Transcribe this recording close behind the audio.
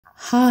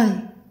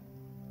Hi,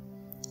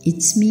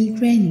 it's me,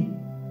 Granny.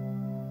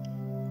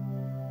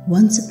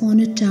 Once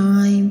upon a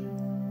time,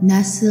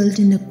 nestled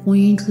in a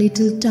quaint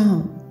little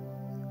town,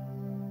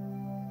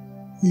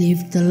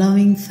 lived the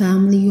loving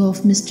family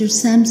of Mr.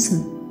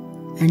 Sampson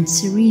and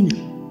Serena.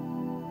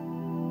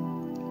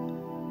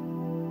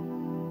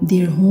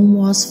 Their home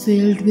was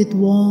filled with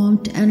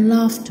warmth and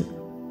laughter,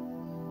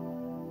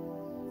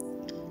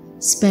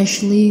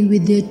 especially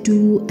with their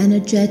two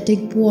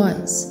energetic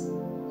boys,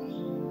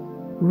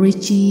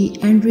 Richie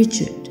and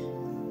Richard.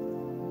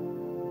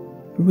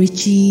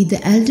 Richie,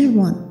 the elder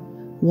one,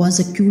 was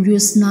a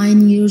curious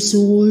 9 years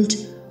old,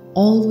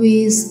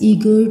 always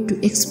eager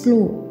to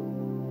explore,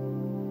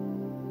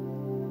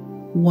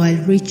 while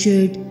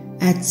Richard,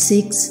 at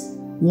 6,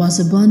 was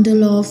a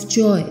bundle of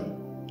joy,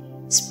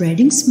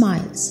 spreading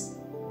smiles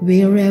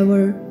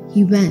wherever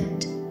he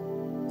went.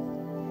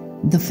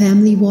 The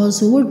family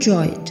was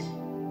overjoyed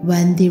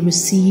when they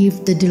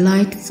received the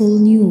delightful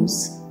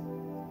news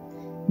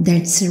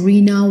that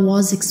Serena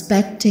was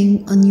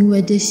expecting a new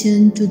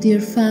addition to their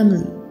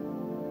family.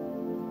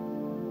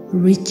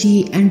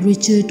 Richie and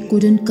Richard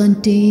couldn't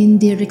contain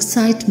their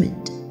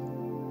excitement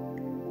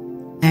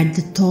at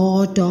the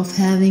thought of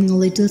having a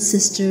little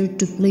sister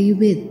to play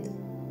with.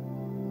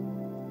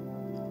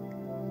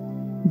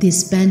 They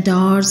spent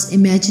hours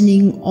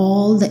imagining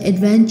all the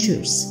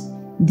adventures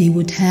they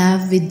would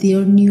have with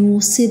their new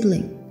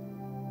sibling.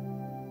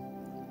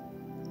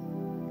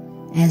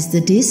 As the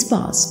days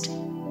passed,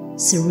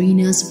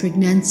 Serena's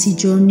pregnancy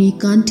journey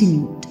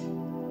continued,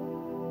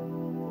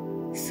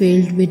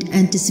 filled with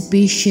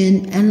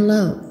anticipation and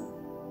love.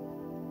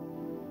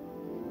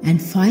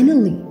 And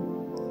finally,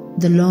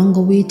 the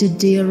long-awaited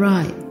day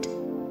arrived.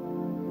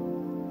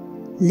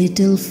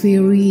 Little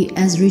Fairy,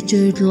 as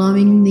Richard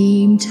lovingly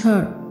named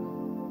her,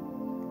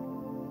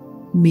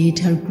 made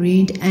her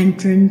grand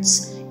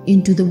entrance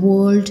into the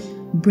world,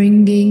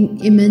 bringing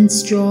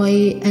immense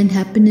joy and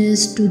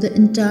happiness to the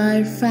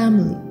entire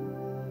family.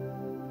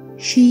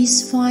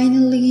 She's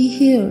finally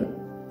here,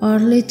 our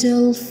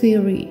little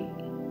fairy.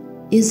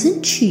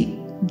 Isn't she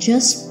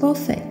just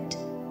perfect?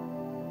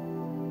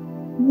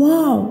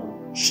 Wow,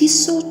 she's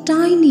so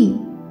tiny.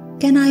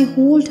 Can I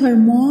hold her,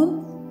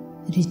 Mom?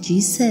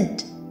 Richie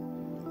said.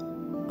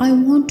 I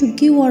want to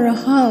give her a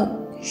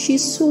hug.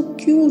 She's so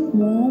cute,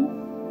 Mom.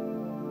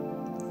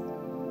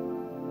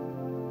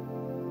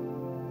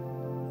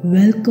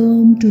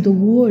 Welcome to the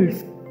world.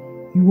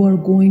 You are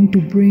going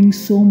to bring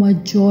so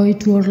much joy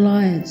to our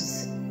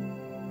lives.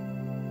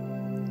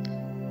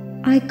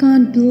 I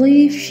can't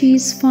believe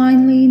she's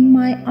finally in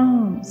my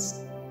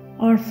arms.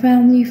 Our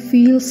family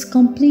feels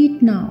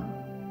complete now.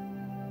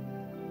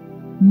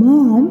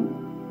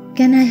 Mom,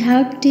 can I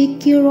help take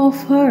care of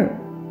her?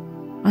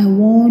 I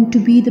want to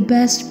be the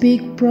best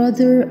big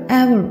brother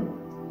ever.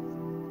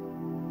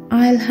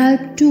 I'll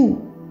help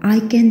too. I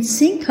can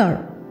sing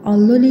her a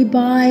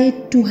lullaby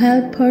to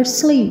help her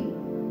sleep.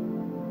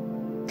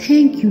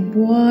 Thank you,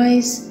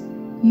 boys.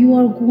 You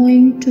are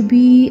going to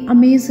be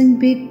amazing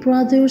big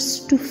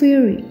brothers to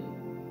Fairy.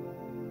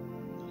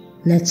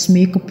 Let's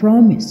make a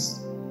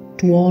promise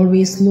to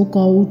always look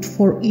out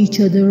for each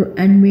other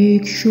and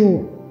make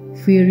sure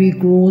Fairy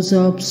grows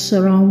up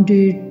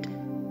surrounded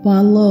by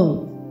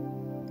love.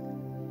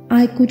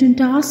 I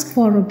couldn't ask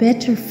for a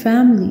better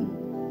family.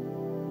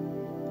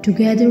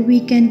 Together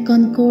we can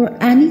conquer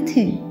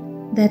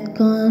anything that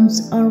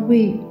comes our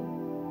way.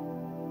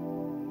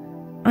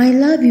 I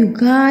love you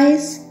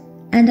guys,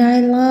 and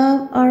I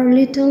love our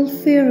little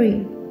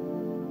Fairy.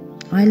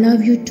 I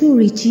love you too,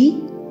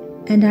 Richie.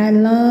 And I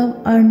love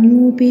our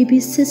new baby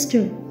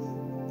sister.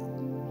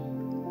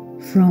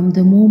 From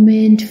the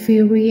moment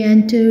Fairy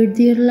entered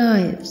their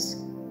lives,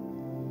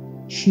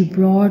 she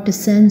brought a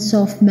sense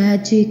of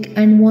magic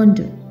and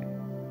wonder.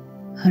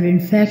 Her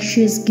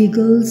infectious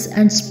giggles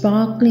and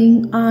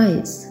sparkling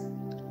eyes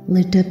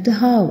lit up the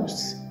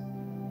house,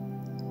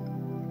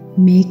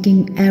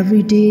 making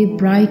every day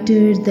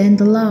brighter than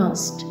the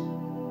last.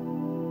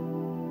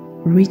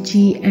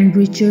 Richie and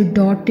Richard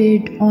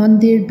doted on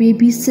their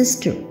baby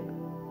sister,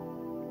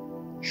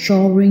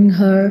 showering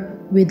her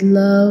with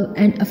love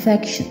and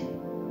affection.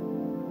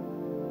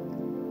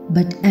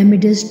 But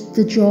amidst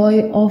the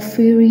joy of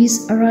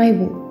Fairy's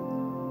arrival,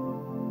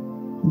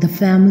 the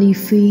family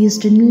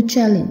faced a new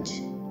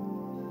challenge.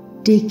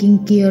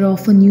 Taking care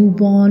of a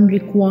newborn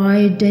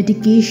required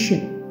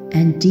dedication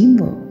and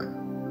teamwork.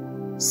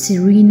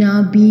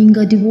 Serena, being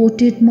a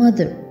devoted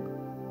mother,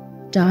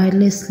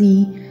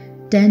 tirelessly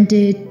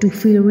tended to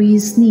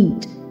Fairy's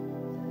need.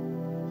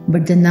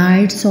 But the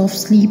nights of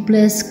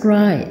sleepless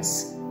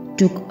cries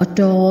took a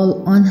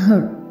toll on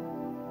her.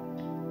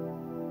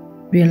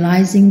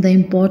 Realizing the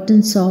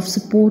importance of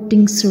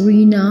supporting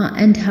Serena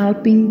and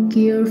helping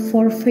care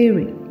for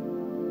Fairy,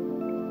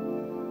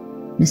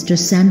 Mr.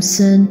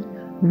 Sampson,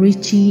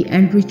 Richie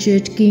and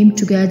Richard came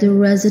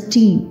together as a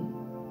team.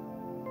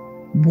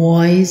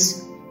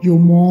 Boys, your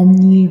mom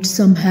needs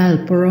some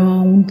help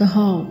around the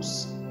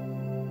house,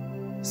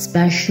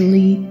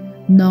 especially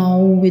now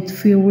with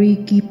Fairy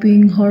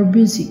keeping her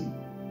busy.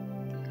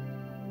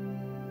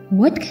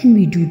 What can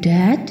we do,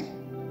 Dad?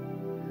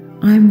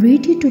 I'm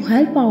ready to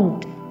help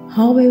out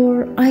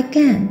however I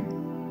can.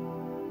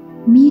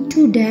 Me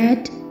too,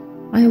 Dad.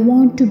 I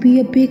want to be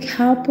a big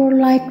helper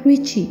like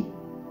Richie.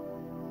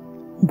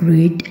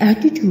 Great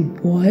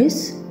attitude,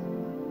 boys.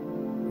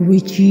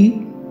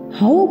 Richie,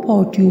 how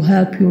about you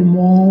help your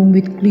mom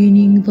with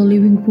cleaning the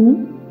living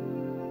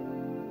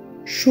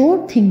room?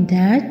 Sure thing,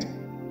 Dad.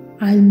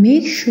 I'll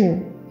make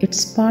sure it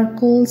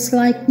sparkles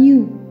like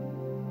new.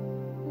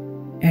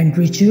 And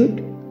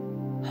Richard,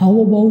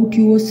 how about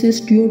you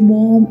assist your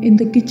mom in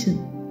the kitchen?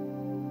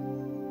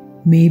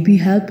 Maybe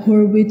help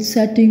her with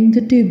setting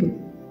the table.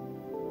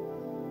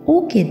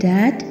 Okay,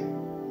 Dad.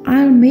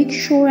 I'll make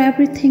sure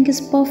everything is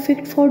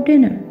perfect for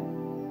dinner.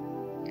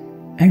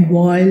 And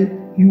while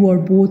you are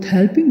both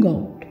helping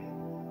out,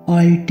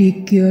 I'll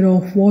take care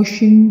of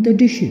washing the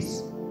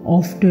dishes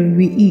after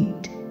we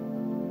eat.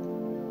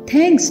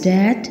 Thanks,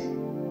 Dad.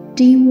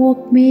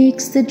 Teamwork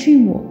makes the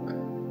dream work,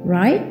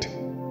 right?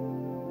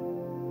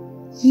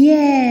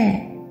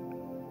 Yeah!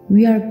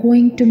 We are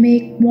going to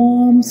make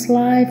Mom's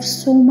life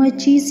so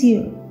much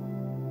easier.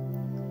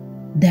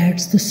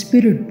 That's the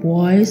spirit,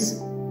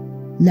 boys.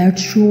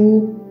 Let's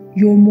show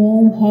your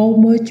mom how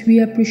much we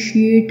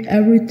appreciate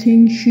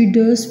everything she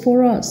does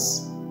for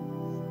us.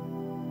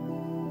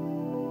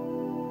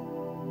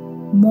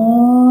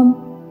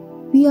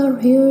 Mom, we are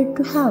here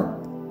to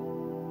help.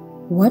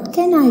 What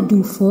can I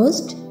do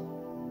first?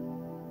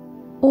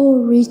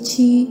 Oh,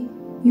 Richie,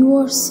 you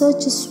are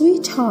such a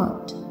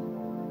sweetheart.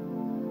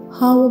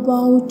 How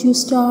about you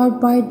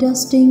start by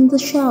dusting the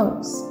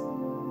shelves?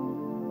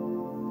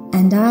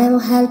 And I'll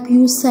help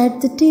you set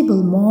the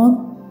table,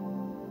 Mom.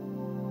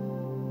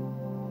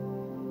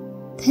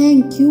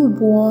 Thank you,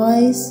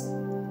 boys.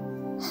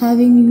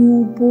 Having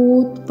you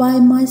both by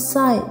my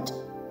side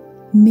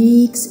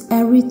makes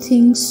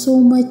everything so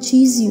much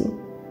easier.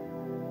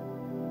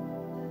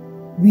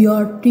 We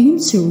are Team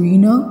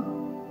Serena.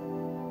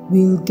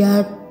 We'll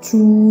get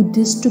through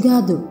this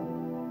together.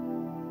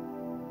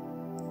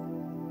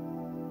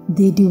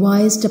 They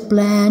devised a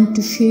plan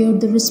to share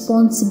the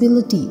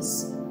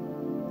responsibilities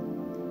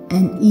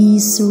and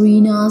ease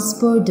Serena's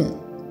burden.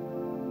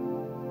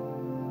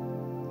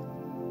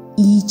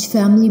 Each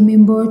family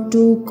member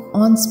took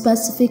on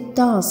specific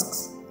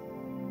tasks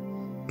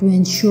to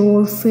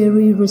ensure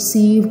Fairy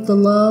received the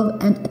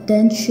love and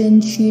attention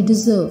she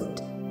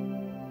deserved.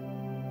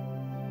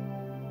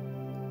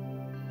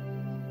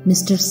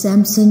 Mr.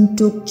 Sampson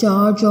took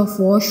charge of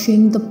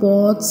washing the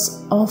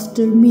pots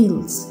after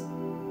meals,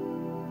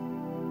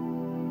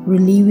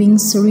 relieving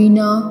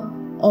Serena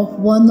of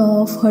one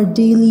of her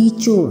daily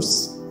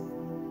chores.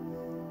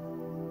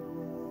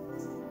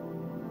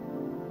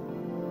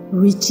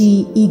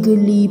 Richie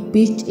eagerly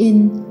pitched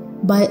in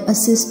by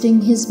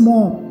assisting his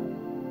mom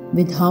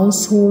with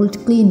household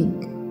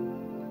cleaning,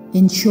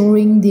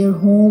 ensuring their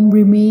home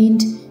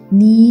remained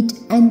neat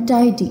and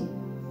tidy.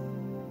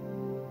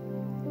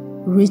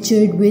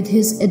 Richard, with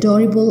his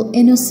adorable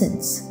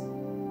innocence,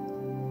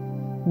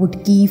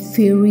 would keep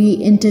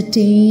Fairy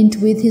entertained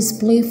with his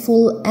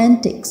playful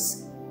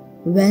antics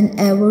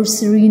whenever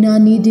Serena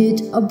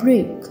needed a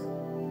break.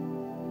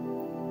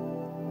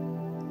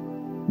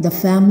 The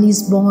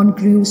family's bond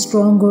grew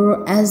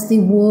stronger as they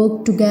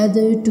worked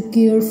together to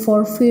care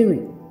for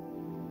Fairy.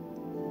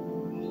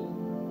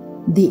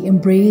 They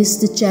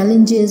embraced the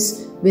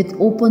challenges with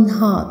open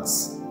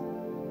hearts,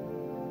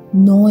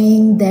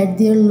 knowing that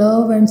their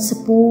love and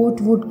support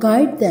would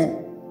guide them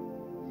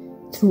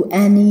through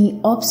any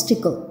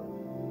obstacle.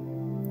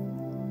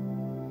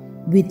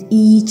 With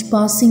each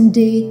passing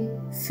day,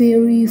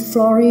 Fairy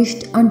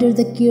flourished under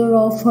the care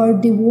of her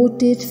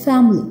devoted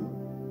family,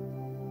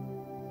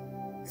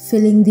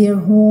 filling their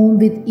home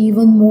with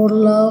even more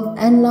love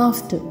and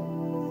laughter.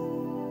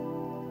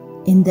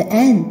 In the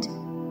end,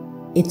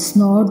 it's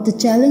not the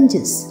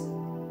challenges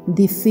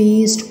they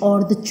faced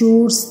or the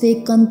chores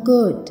they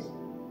conquered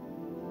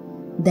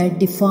that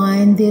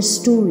define their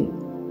story,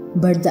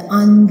 but the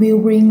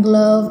unwavering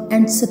love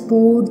and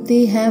support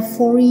they have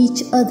for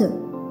each other.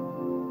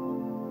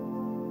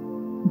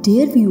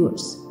 Dear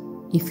viewers,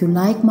 if you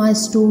like my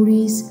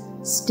stories,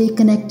 stay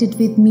connected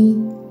with me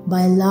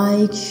by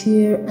like,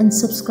 share and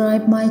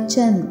subscribe my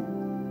channel.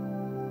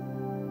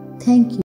 Thank you.